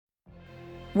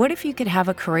What if you could have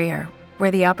a career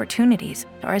where the opportunities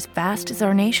are as vast as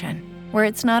our nation, where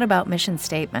it's not about mission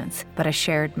statements, but a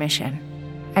shared mission?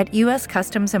 At U.S.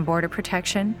 Customs and Border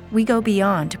Protection, we go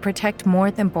beyond to protect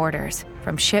more than borders.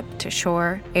 From ship to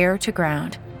shore, air to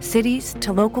ground, cities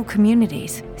to local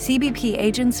communities, CBP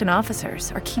agents and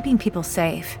officers are keeping people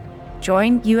safe.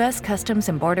 Join U.S. Customs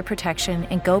and Border Protection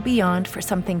and go beyond for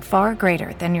something far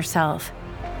greater than yourself.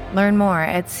 Learn more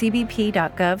at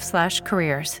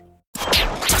cbp.gov/careers.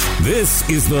 This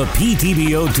is the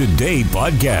PTBO Today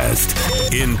podcast.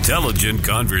 Intelligent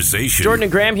conversation. Jordan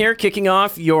and Graham here, kicking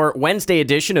off your Wednesday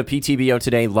edition of PTBO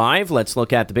Today Live. Let's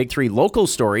look at the big three local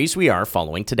stories we are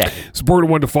following today. It's important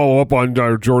one to follow up on,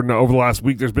 Jordan. Over the last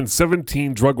week, there's been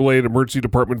 17 drug-related emergency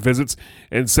department visits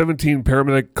and 17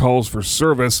 paramedic calls for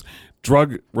service.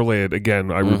 Drug-related, again,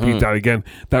 I repeat that again.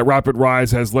 That rapid rise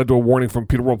has led to a warning from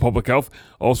Peterborough Public Health.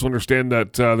 Also understand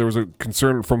that there was a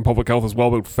concern from Public Health as well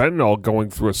about fentanyl going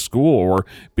through a school or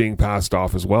being passed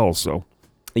off as well, so...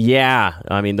 Yeah,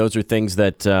 I mean, those are things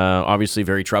that obviously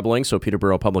very troubling. So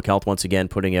Peterborough Public Health, once again,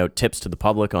 putting out tips to the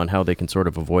public on how they can sort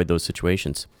of avoid those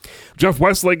situations. Jeff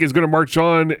Westlake is going to march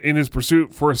on in his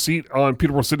pursuit for a seat on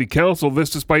Peterborough City Council. This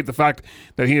despite the fact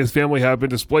that he and his family have been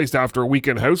displaced after a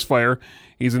weekend house fire.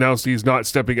 He's announced he's not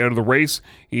stepping out of the race.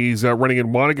 He's running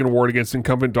in Monaghan Ward against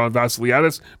incumbent Don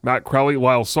Vassiliadis, Matt Crowley,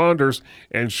 Lyle Saunders,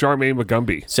 and Charmaine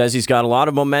McGumby. Says he's got a lot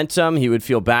of momentum. He would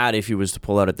feel bad if he was to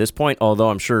pull out at this point,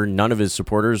 although I'm sure none of his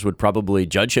supporters would probably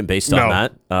judge him based on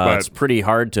that. It's pretty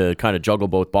hard to kind of juggle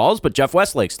both balls, but Jeff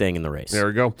Westlake staying in the race. There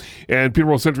we go. And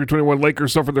Peterborough Century 21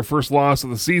 Lakers suffered their first loss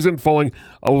of the season, falling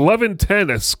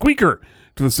 11-10, a squeaker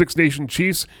to the Six Nation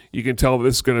Chiefs. You can tell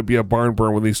this is going to be a barn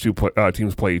burn when these two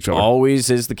teams play each other. Always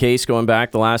is the case going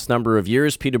back the last number of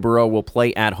years. Peterborough will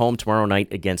play at home tomorrow night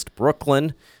against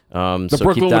Brooklyn. The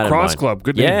Brooklyn Lacrosse Club.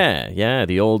 Good name. Yeah,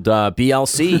 the old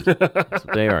BLC. That's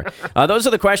what they are. Those are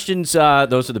the questions.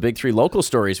 Those are the big three local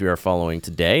stories we are following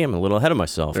today. I'm a little ahead of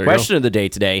myself. Question of the day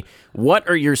today. What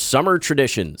are your summer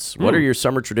traditions? What are your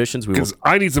summer traditions? Because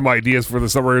I need some ideas for the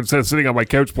summer instead of sitting on my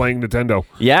couch playing Nintendo.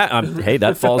 Yeah, hey,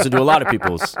 that falls into a lot of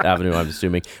people's avenue, I'm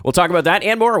assuming. We'll talk about that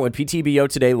and more when PTBO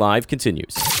Today Live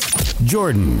continues.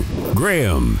 Jordan,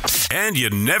 Graham, and you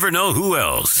never know who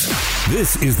else.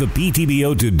 This is the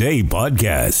PTBO Today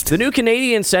podcast. The New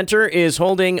Canadian Centre is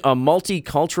holding a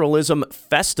multiculturalism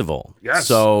festival. Yes.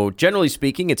 So generally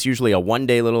speaking, it's usually a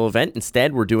one-day little event.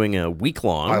 Instead, we're doing a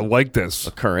week-long I like this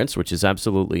occurrence, which is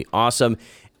absolutely awesome.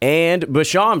 And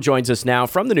Basham joins us now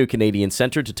from the New Canadian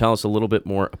Centre to tell us a little bit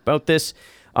more about this.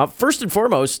 First and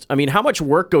foremost, I mean, how much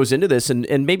work goes into this,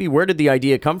 and maybe where did the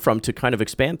idea come from to kind of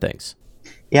expand things?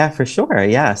 Yeah, for sure.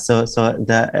 Yeah. So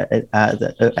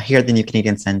here at the New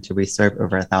Canadian Centre, we serve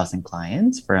over 1,000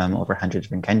 clients from over 100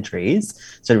 different countries.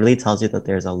 So it really tells you that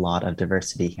there's a lot of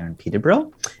diversity here in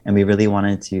Peterborough, and we really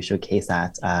wanted to showcase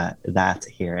that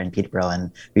here in Peterborough,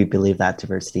 and we believe that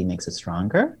diversity makes us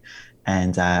stronger.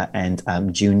 And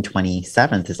June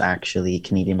 27th is actually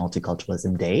Canadian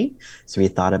Multiculturalism Day. So we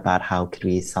thought about how could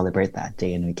we celebrate that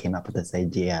day, and we came up with this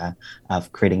idea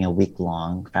of creating a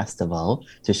week-long festival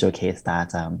to showcase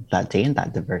that day and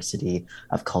that diversity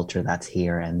of culture that's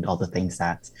here, and all the things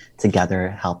that together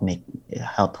help make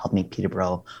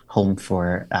Peterborough home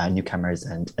for newcomers,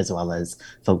 and as well as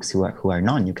folks who are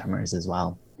non-newcomers as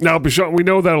well. Now, Basham, we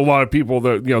know that a lot of people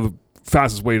that the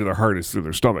fastest way to their heart is through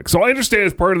their stomach. So I understand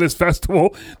as part of this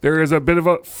festival, there is a bit of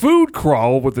a food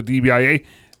crawl with the DBIA.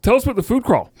 Tell us about the food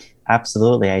crawl.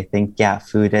 Absolutely. I think,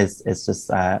 food is just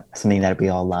something that we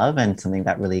all love, and something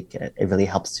that really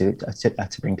helps to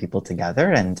bring people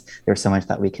together. And there's so much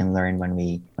that we can learn when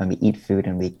we eat food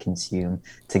and we consume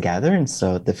together. And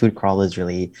so the food crawl is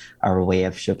really our way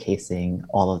of showcasing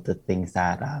all of the things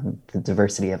that the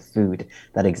diversity of food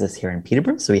that exists here in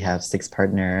Peterborough. So we have 6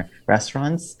 partner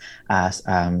restaurants.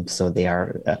 So they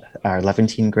are our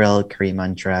Levantine Grill, Curry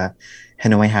Mantra,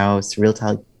 Hanoi House,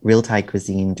 Real Thai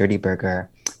Cuisine, Dirty Burger,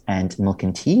 and Milk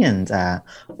and Tea. And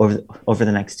over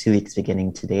the next 2 weeks,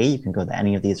 beginning today, you can go to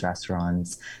any of these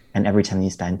restaurants, and every time you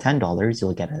spend $10,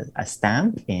 you'll get a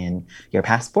stamp in your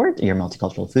passport, your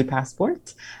multicultural food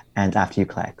passport. And after you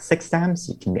collect 6 stamps,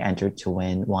 you can be entered to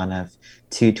win one of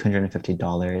two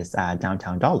 $250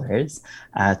 downtown dollars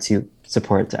to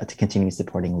continue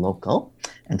supporting local.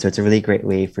 And so it's a really great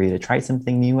way for you to try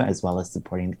something new, as well as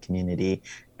supporting the community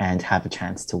and have a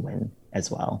chance to win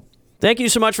as well. Thank you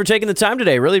so much for taking the time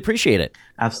today. Really appreciate it.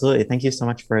 Absolutely. Thank you so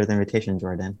much for the invitation,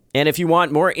 Jordan. And if you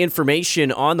want more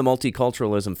information on the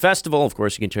Multiculturalism Festival, of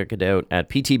course, you can check it out at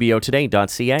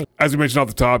ptbotoday.ca. As you mentioned off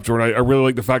the top, Jordan, I really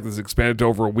like the fact that it's expanded to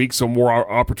over a week, so more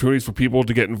opportunities for people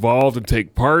to get involved and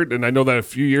take part. And I know that a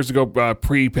few years ago,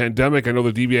 pre-pandemic, I know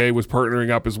the DBA was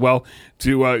partnering up as well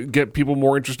to get people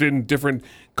more interested in different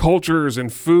cultures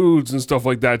and foods and stuff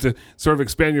like that to sort of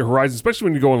expand your horizons, especially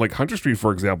when you go on like Hunter Street,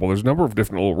 for example. There's a number of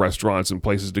different little restaurants and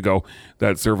places to go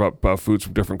that serve up foods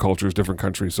from different cultures, different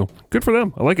countries. So good for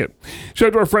them. I like it. Shout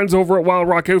out to our friends over at Wild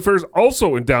Rock Outfitters,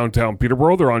 also in downtown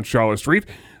Peterborough. They're on Charlotte Street.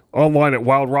 Online at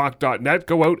wildrock.net.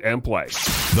 Go out and play.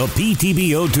 The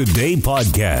PTBO Today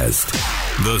podcast.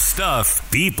 The stuff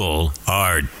people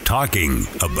are talking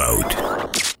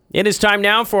about. It is time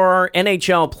now for our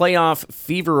NHL Playoff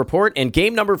Fever Report, and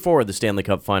game number 4 of the Stanley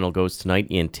Cup Final goes tonight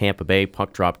in Tampa Bay.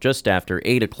 Puck drop just after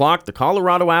 8 o'clock. The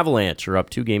Colorado Avalanche are up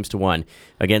 2-1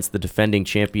 against the defending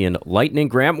champion Lightning.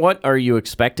 Graham, what are you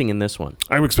expecting in this one?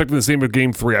 I'm expecting the same with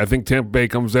Game 3. I think Tampa Bay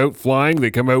comes out flying.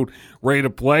 They come out ready to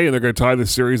play, and they're going to tie the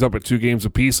series up at 2 games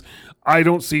apiece. I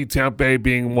don't see Tampa Bay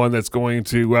being one that's going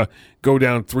to go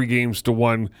down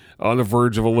 3-1 on the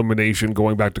verge of elimination,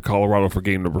 going back to Colorado for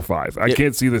game number 5. I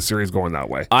can't see this series going that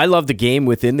way. I love the game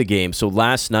within the game. So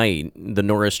last night, the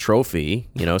Norris Trophy,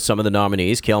 some of the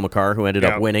nominees, Cale Makar, who ended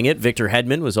up winning it. Victor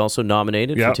Hedman was also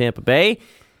nominated for Tampa Bay.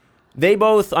 They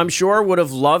both, I'm sure, would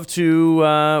have loved to,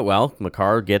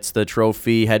 Makar gets the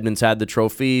trophy, Hedman's had the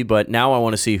trophy, but now I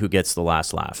want to see who gets the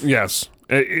last laugh. Yes.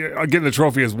 Getting the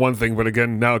trophy is one thing, but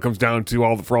again, now it comes down to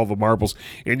all the marbles.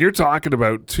 And you're talking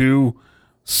about 2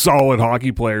 solid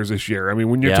hockey players this year. I mean,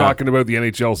 when you're talking about the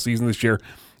NHL season this year,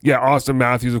 Austin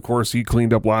Matthews, of course, he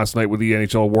cleaned up last night with the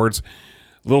NHL awards.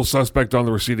 Little suspect on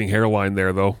the receding hairline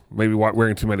there, though. Maybe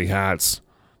wearing too many hats.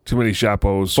 Too many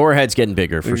chapeaus. Forehead's getting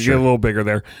bigger for sure. Get a little bigger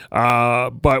there.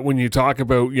 But when you talk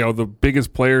about, the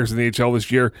biggest players in the NHL this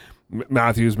year,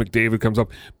 Matthews, McDavid comes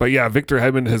up. But Victor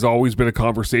Hedman has always been a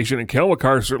conversation, and Cale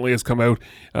Makar certainly has come out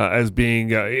as being,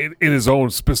 in his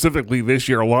own, specifically this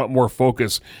year, a lot more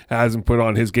focus has been put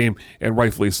on his game, and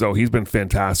rightfully so. He's been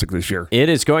fantastic this year. It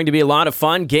is going to be a lot of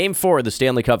fun. Game 4 of the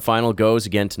Stanley Cup Final goes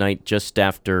again tonight just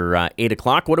after 8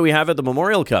 o'clock. What do we have at the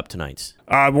Memorial Cup tonight?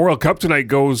 Memorial Cup tonight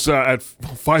goes at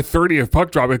 5:30 of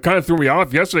puck drop. It kind of threw me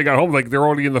off yesterday. I got home, they're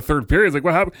already in the third period. It's like,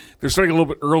 what happened? They're starting a little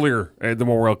bit earlier at the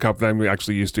Memorial Cup than we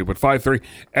actually used to. But 5:30,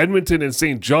 Edmonton and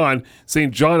St. John.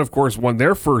 St. John, of course, won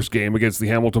their first game against the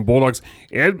Hamilton Bulldogs.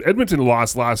 Edmonton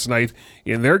lost last night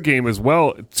in their game as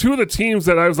well. 2 of the teams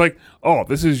that I was like, oh,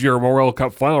 this is your Memorial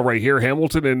Cup final right here,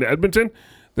 Hamilton and Edmonton.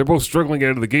 They're both struggling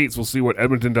out of the gates. We'll see what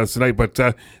Edmonton does tonight. But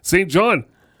St. John,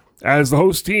 as the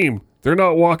host team, they're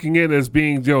not walking in as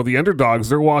being, the underdogs.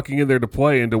 They're walking in there to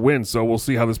play and to win. So we'll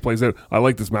see how this plays out. I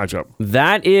like this matchup.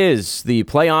 That is the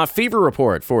Playoff Fever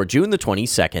Report for June the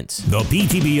 22nd. The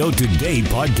PTBO Today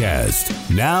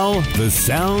podcast. Now, the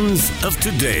sounds of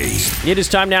today. It is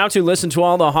time now to listen to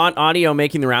all the hot audio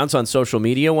making the rounds on social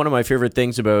media. One of my favorite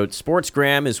things about sports,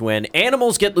 Graham, is when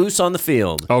animals get loose on the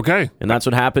field. Okay. And that's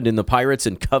what happened in the Pirates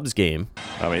and Cubs game.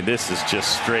 I mean, this is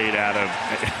just straight out of...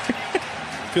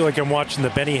 I feel like I'm watching the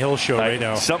Benny Hill show right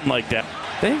now. Something like that.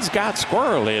 Things got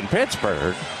squirrely in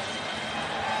Pittsburgh.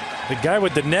 The guy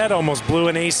with the net almost blew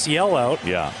an ACL out.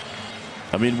 Yeah.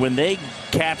 I mean, when they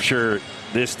capture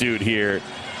this dude here,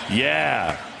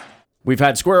 We've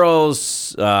had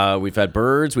squirrels, we've had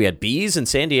birds, we had bees in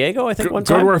San Diego, I think, one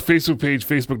time. Go to our Facebook page,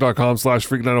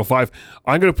 facebook.com/Freak905.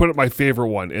 I'm going to put up my favorite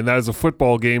one, and that is a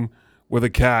football game with a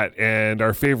cat, and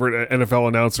our favorite NFL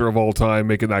announcer of all time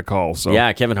making that call. So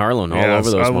yeah, Kevin Harlan, all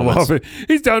over those moments. I love it.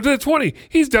 He's down to the 20.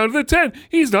 He's down to the 10.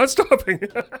 He's not stopping.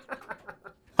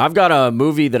 I've got a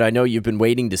movie that I know you've been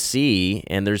waiting to see,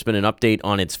 and there's been an update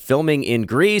on its filming in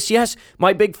Greece. Yes,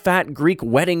 My Big Fat Greek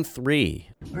Wedding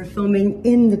 3. We're filming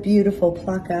in the beautiful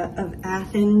Plaka of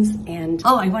Athens, and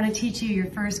I want to teach you your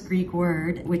first Greek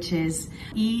word, which is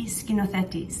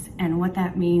skinothetis, and what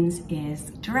that means is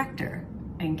director.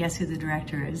 And guess who the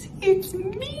director is? It's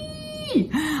me!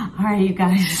 All right, you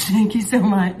guys, thank you so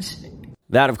much.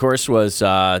 That, of course, was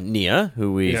Nia,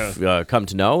 who we've come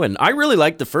to know. And I really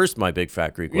liked the first My Big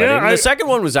Fat Greek Wedding. The second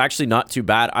one was actually not too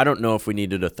bad. I don't know if we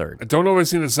needed a third. I don't know if I've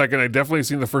seen the second. I definitely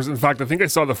seen the first. In fact, I think I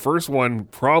saw the first one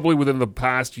probably within the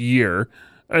past year.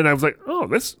 And I was like, oh,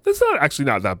 that's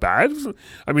not that bad.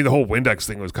 I mean, the whole Windex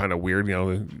thing was kind of weird,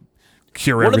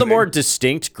 One of the more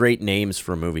distinct great names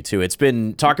for a movie, too. It's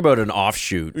been, talk about an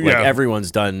offshoot. Like,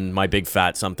 everyone's done My Big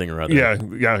Fat something or other.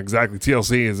 Yeah, exactly.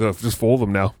 TLC is just full of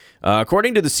them now.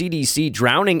 According to the CDC,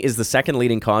 drowning is the second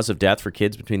leading cause of death for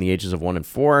kids between the ages of 1 and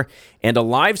 4. And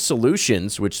Alive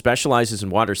Solutions, which specializes in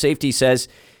water safety, says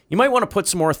you might want to put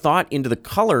some more thought into the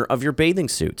color of your bathing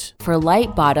suit. For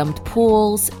light-bottomed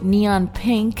pools, neon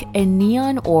pink and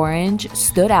neon orange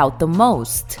stood out the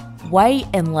most. White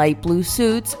and light blue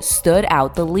suits stood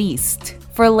out the least.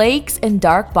 For lakes and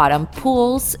dark-bottomed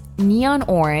pools, neon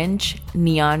orange,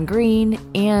 neon green,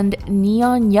 and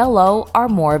neon yellow are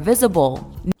more visible.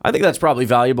 I think that's probably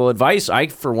valuable advice. I,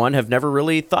 for one, have never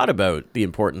really thought about the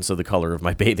importance of the color of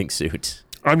my bathing suit.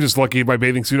 I'm just lucky if my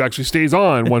bathing suit actually stays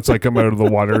on once I come out of the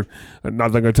water. I'm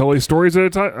not going to tell these stories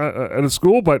at a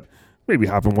school, but maybe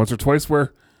happened once or twice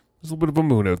where there's a little bit of a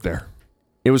moon out there.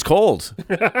 It was cold.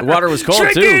 The water was cold,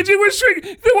 Shrinkage, too. it was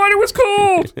shrinking. The water was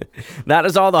cold. That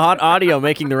is all the hot audio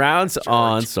making the rounds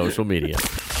on social media.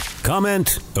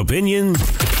 Comment, opinion,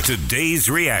 today's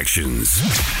reactions.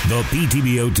 The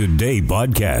PTBO Today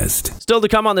podcast. Still to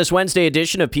come on this Wednesday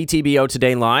edition of PTBO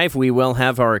Today Live, we will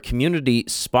have our community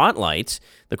spotlight.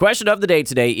 The question of the day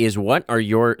today is, what are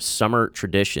your summer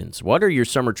traditions? What are your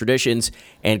summer traditions?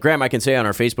 And Graham, I can say on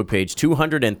our Facebook page,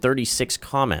 236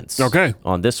 comments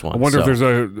on this one. I wonder if there's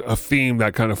a theme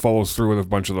that kind of follows through with a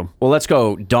bunch of them. Well, let's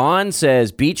go. Dawn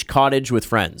says beach cottage with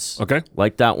friends. Okay.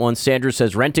 Like that one. Sandra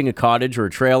says renting a cottage or a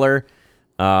trailer.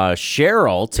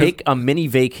 Cheryl, take a mini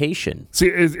vacation. See,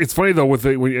 it's funny though,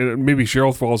 maybe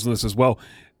Cheryl falls in this as well.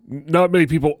 Not many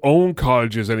people own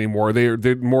cottages anymore.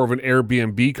 They're more of an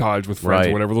Airbnb cottage with friends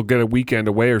or whatever. They'll get a weekend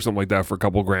away or something like that for a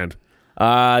couple grand.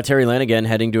 Terry Lanigan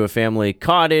heading to a family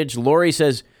cottage. Lori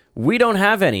says, we don't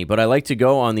have any, but I like to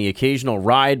go on the occasional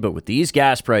ride, but with these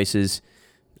gas prices,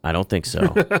 I don't think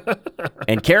so.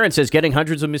 And Karen says getting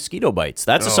hundreds of mosquito bites.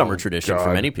 That's a summer tradition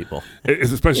for many people.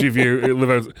 Especially if you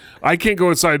live out. I can't go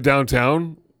inside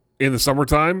downtown in the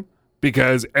summertime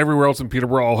because everywhere else in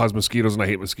Peterborough all has mosquitoes, and I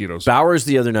hate mosquitoes. Bowers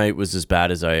the other night was as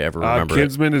bad as I ever remember.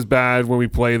 Kinsman is bad when we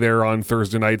play there on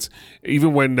Thursday nights.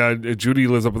 Even when Judy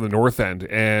lives up in the North End,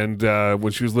 and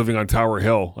when she was living on Tower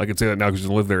Hill, I can say that now because she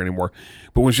doesn't live there anymore.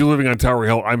 But when she was living on Tower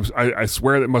Hill, I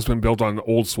swear that must have been built on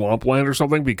old swampland or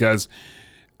something, because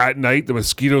at night, the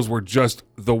mosquitoes were just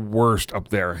the worst up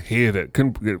there. Hated it.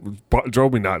 It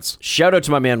drove me nuts. Shout out to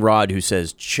my man Rod, who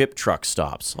says chip truck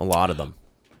stops. A lot of them.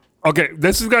 Okay,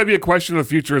 this is going to be a question of the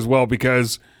future as well,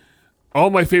 because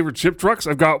all my favorite chip trucks,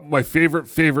 I've got my favorite,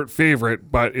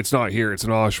 but it's not here. It's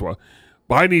in Oshawa.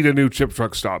 But I need a new chip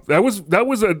truck stop. That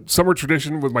was a summer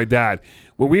tradition with my dad.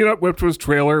 When we went up to his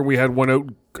trailer, we had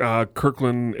one out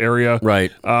Kirkland area.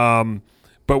 Right.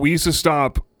 But we used to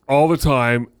stop all the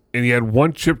time, and he had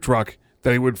one chip truck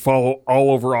that he would follow all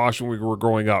over Oshawa when we were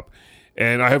growing up.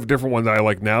 And I have a different one that I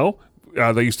like now.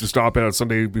 They used to stop at on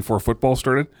Sunday before football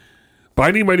started. But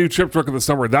I need my new chip truck in the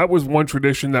summer. That was one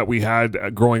tradition that we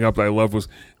had growing up that I loved, was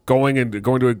going to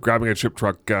grabbing a chip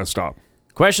truck stop.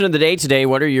 Question of the day today,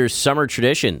 what are your summer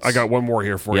traditions? I got one more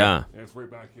here for you. Yeah. It's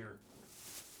right back here.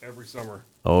 Every summer.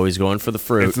 Always going for the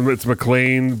fruit. It's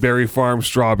McLean Berry Farm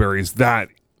strawberries. That,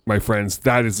 my friends,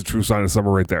 that is the true sign of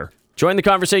summer right there. Join the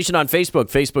conversation on Facebook,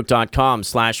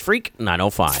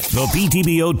 facebook.com/freak905. The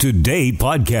PTBO Today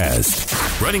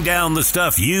podcast, running down the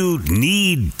stuff you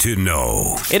need to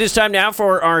know. It is time now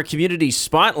for our community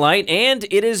spotlight, and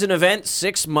it is an event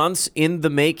 6 months in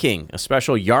the making. A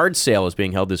special yard sale is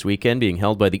being held this weekend, being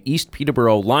held by the East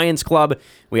Peterborough Lions Club.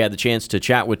 We had the chance to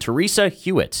chat with Teresa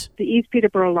Hewitt. The East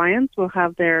Peterborough Lions will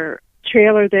have their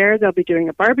trailer there. They'll be doing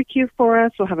a barbecue for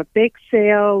us. We'll have a bake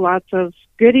sale, lots of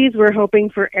goodies we're hoping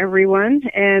for everyone,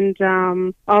 and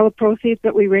all the proceeds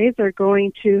that we raise are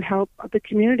going to help the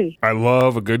community. I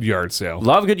love a good yard sale.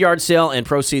 Love a good yard sale, and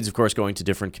proceeds, of course, going to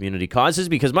different community causes,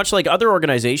 because much like other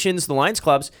organizations, the Lions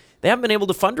Clubs, they haven't been able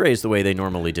to fundraise the way they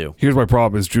normally do. Here's my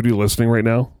problem. Is Judy listening right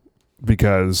now?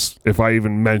 Because if I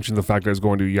even mention the fact that I was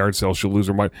going to a yard sale, she'll lose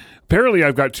her mind. Apparently,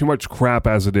 I've got too much crap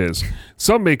as it is.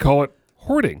 Some may call it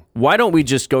hoarding. Why don't we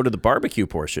just go to the barbecue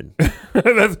portion?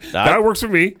 that works for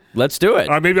me. Let's do it.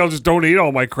 Maybe I'll just donate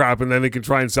all my crap, and then they can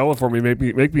try and sell it for me,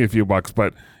 make me a few bucks.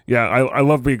 But yeah, I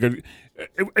love being good.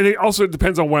 And it also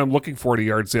depends on what I'm looking for at a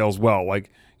yard sale as well. Like,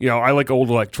 I like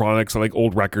old electronics. I like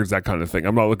old records, that kind of thing.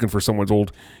 I'm not looking for someone's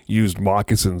old used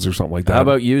moccasins or something like that. How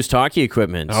about used hockey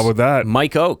equipment? How about that?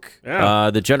 Mike Oak,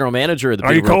 the general manager of the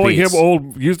Are you calling Peterborough him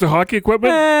old used hockey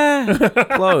equipment?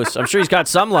 Close. I'm sure he's got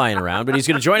some lying around, but he's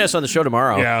going to join us on the show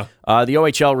tomorrow. Yeah. The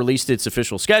OHL released its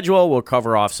official schedule. We'll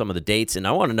cover off some of the dates, and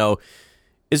I want to know,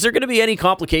 Is there going to be any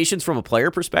complications from a player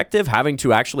perspective having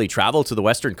to actually travel to the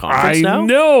Western Conference now? I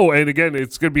know. And again,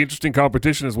 it's going to be interesting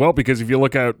competition as well, because if you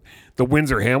look at the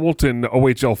Windsor-Hamilton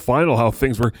OHL final, how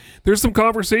things were, there's some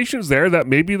conversations there that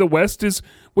maybe the West was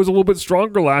a little bit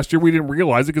stronger last year. We didn't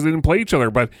realize it because they didn't play each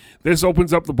other. But this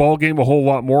opens up the ball game a whole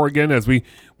lot more again, as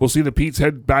we'll see the Petes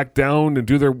head back down and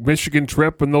do their Michigan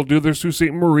trip, and they'll do their Sault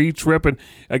Ste. Marie trip. And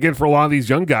again, for a lot of these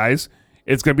young guys,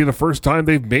 it's going to be the first time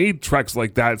they've made treks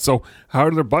like that. So how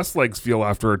do their bus legs feel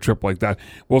after a trip like that?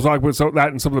 We'll talk about that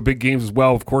in some of the big games as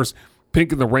well. Of course,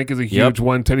 Pink in the Rink is a huge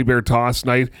one. Teddy Bear Toss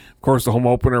night. Of course, the home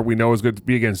opener we know is going to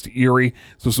be against Erie.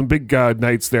 So some big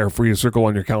nights there for you to circle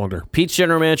on your calendar. Pete's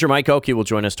General Manager Mike Oakey will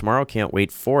join us tomorrow. Can't wait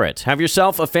for it. Have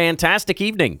yourself a fantastic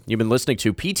evening. You've been listening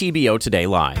to PTBO Today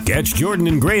Live. Catch Jordan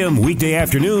and Graham weekday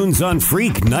afternoons on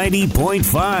Freak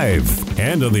 90.5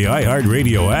 and on the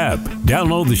iHeartRadio app.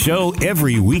 Download the show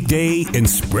every weekday and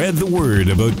spread the word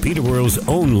about Peterborough's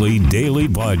only daily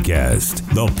podcast,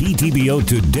 the PTBO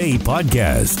Today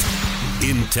Podcast.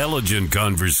 Intelligent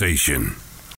conversation.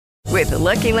 With the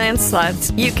Lucky Land Slots,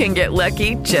 you can get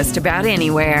lucky just about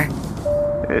anywhere.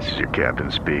 This is your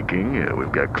captain speaking.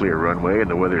 We've got clear runway and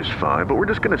the weather's fine, but we're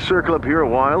just going to circle up here a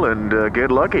while and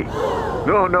get lucky.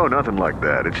 No, nothing like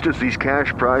that. It's just these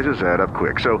cash prizes add up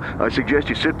quick. So I suggest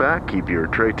you sit back, keep your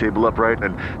tray table upright,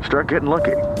 and start getting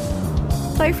lucky.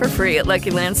 Play for free at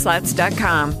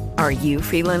LuckyLandSlots.com. Are you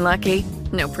feeling lucky?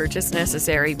 No purchase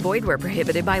necessary. Void where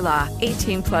prohibited by law.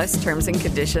 18+ terms and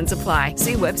conditions apply.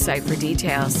 See website for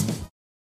details.